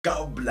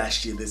God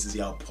bless you. This is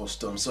your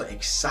apostle. I'm so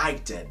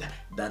excited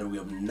that we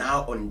are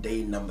now on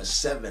day number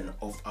 7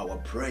 of our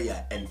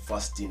prayer and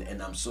fasting,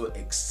 and I'm so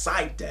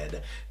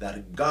excited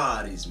that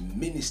God is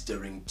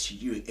ministering to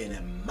you in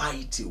a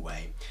mighty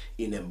way,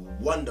 in a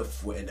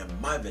wonderful and a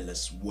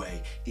marvelous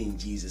way, in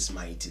Jesus'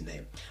 mighty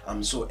name.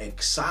 I'm so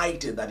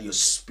excited that your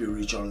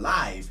spiritual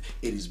life,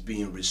 it is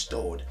being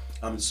restored.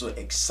 I'm so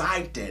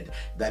excited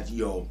that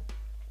your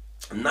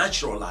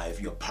natural life,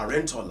 your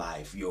parental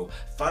life, your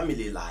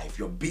family life,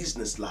 your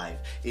business life,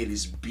 it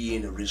is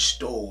being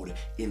restored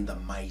in the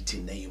mighty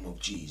name of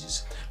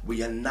Jesus.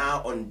 We are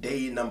now on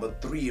day number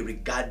 3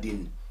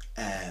 regarding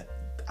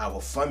our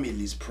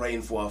families,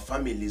 praying for our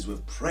families.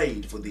 We've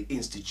prayed for the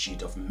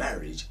Institute of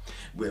Marriage.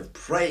 We've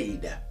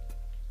prayed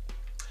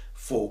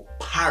for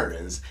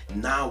parents.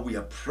 Now we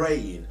are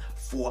praying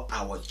for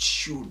our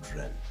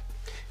children.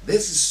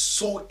 This is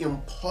so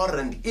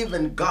important.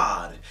 Even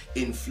God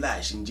in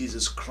flesh, in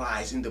Jesus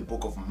Christ, in the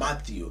book of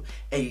Matthew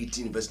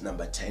 18 verse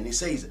number 10, he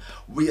says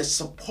we are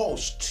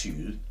supposed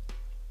to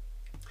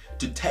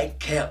take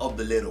care of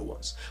the little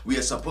ones. We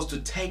are supposed to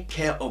take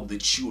care of the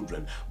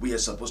children. We are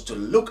supposed to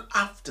look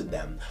after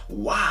them.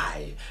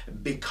 Why?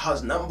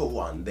 Because number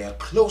one, they are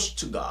close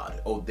to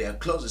God, or they are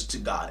closest to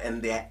God,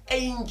 and their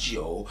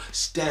angel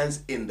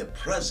stands in the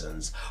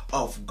presence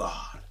of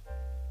God.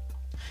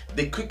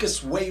 The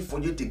quickest way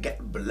for you to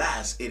get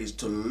blessed, it is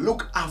to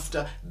look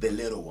after the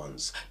little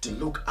ones, to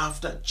look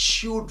after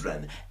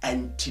children.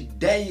 And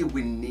today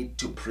we need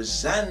to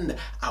present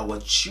our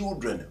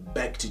children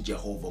back to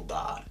Jehovah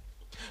God.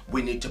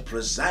 We need to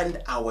present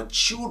our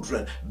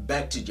children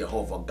back to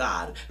Jehovah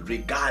God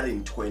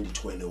regarding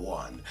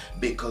 2021,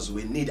 because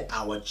we need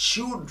our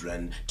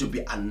children to be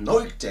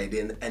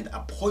anointed and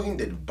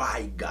appointed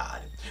by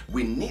God.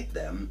 We need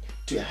them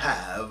to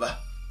have,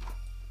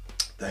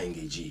 thank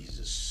you,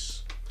 Jesus.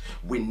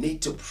 We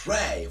need to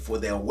pray for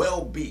their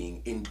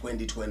well-being in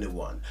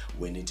 2021.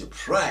 We need to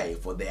pray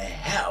for their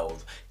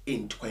health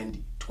in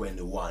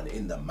 2021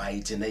 in the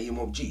mighty name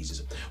of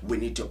Jesus. We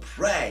need to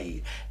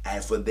pray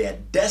for their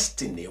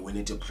destiny. We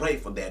need to pray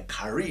for their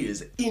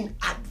careers in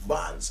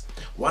advance.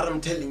 What I'm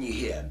telling you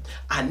here,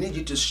 I need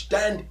you to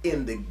stand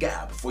in the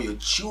gap for your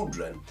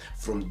children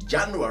from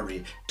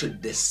January to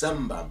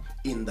December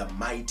in the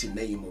mighty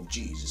name of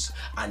Jesus.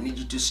 I need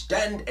you to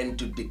stand and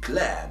to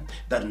declare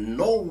that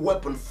no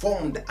weapon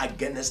formed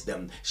against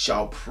them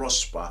shall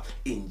prosper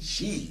in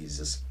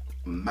Jesus'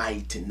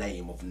 mighty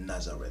name of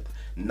Nazareth.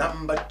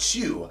 Number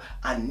 2,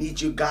 I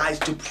need you guys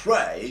to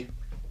pray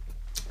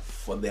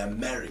for their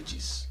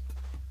marriages.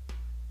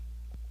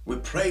 We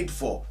prayed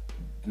for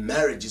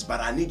marriages,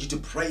 but I need you to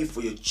pray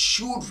for your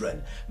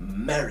children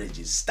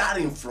marriages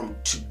starting from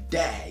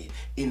today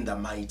in the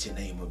mighty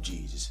name of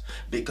Jesus,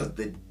 because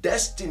the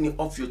destiny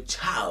of your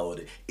child,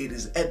 it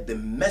is at the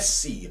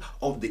mercy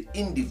of the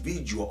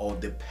individual or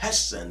the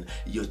person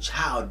your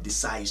child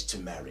decides to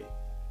marry.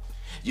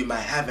 You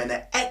might have an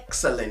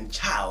excellent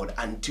child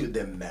until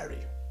they marry.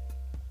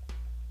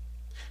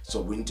 So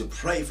we need to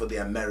pray for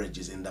their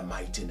marriages in the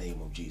mighty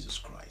name of Jesus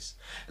Christ.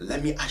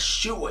 Let me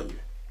assure you,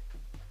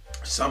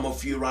 some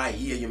of you right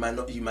here, you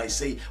might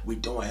say, we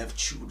don't have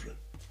children.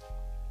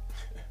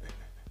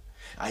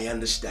 I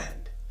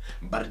understand.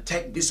 But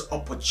take this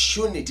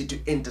opportunity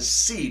to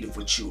intercede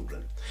for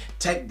children.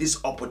 Take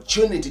this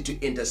opportunity to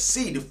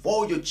intercede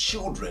for your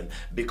children,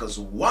 because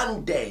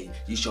one day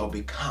you shall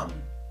become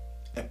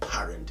a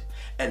parent.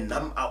 And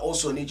I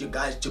also need you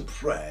guys to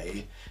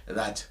pray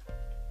that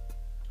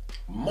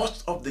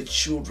most of the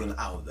children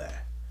out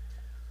there,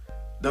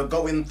 they're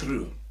going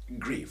through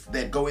grief,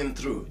 they're going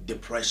through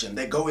depression,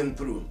 they're going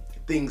through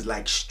things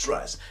like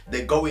stress,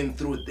 they're going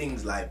through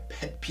things like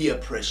peer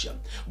pressure.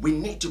 We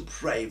need to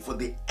pray for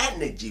the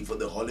energy for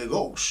the Holy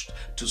Ghost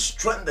to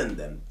strengthen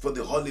them, for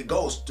the Holy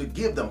Ghost to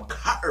give them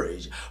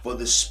courage, for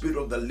the Spirit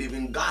of the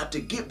living God to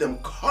give them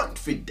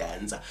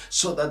confidence,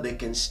 so that they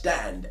can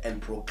stand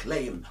and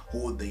proclaim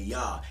who they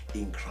are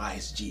in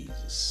Christ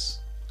Jesus.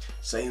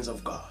 Saints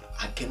of God,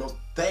 I cannot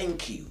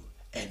thank you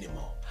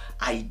anymore.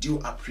 I do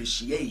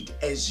appreciate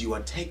as you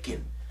are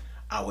taking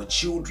our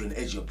children,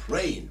 as you're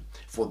praying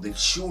for the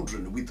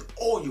children with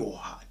all your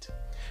heart.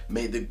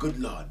 May the good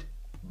Lord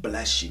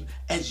bless you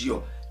as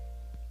you're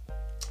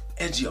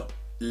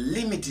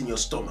limiting your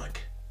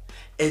stomach,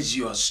 as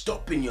you are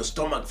stopping your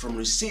stomach from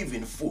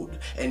receiving food,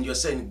 and you're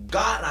saying,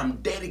 God,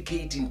 I'm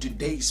dedicating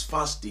today's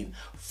fasting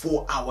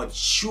for our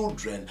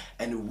children,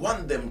 and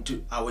want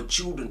our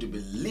children to be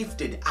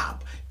lifted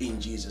up in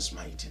Jesus'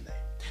 mighty name.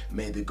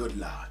 May the good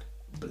Lord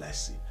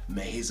bless you.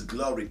 May his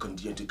glory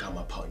continue to come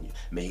upon you.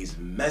 May his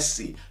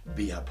mercy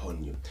be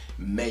upon you.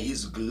 May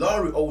his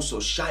glory also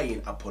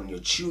shine upon your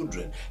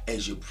children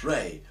as you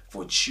pray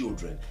for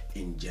children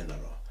in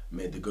general.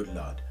 May the good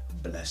Lord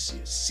bless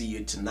you. See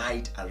you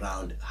tonight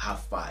around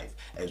 5:30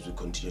 as we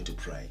continue to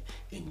pray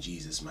in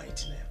Jesus'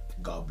 mighty name.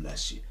 God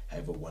bless you.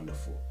 Have a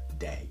wonderful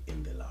day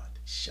in the Lord.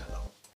 Shalom.